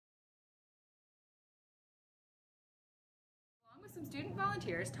with some student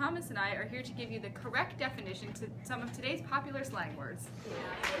volunteers, Thomas and I are here to give you the correct definition to some of today's popular slang words.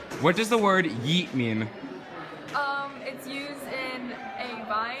 What does the word yeet mean? It's used in a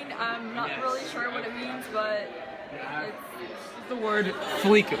vine. I'm not really sure what it means, but it's... What does the word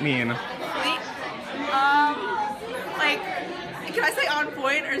fleek mean? Fleek? Like, can I say on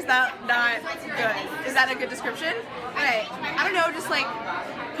point, or is that not good? Is that a good description? Okay, I don't know, just like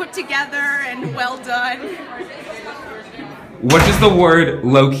put together and well done. What does the word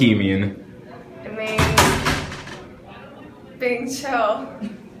low-key mean? It means being chill.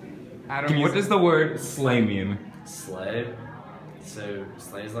 Adam, what does the word slay mean? Slay? So,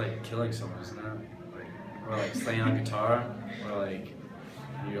 slay is like killing someone, isn't it? Like, or like slaying on guitar, or like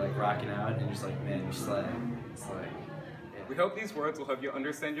you're like rocking out and you're just like, man, you slay. It's like, yeah. We hope these words will help you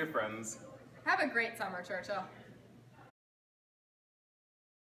understand your friends. Have a great summer, Churchill.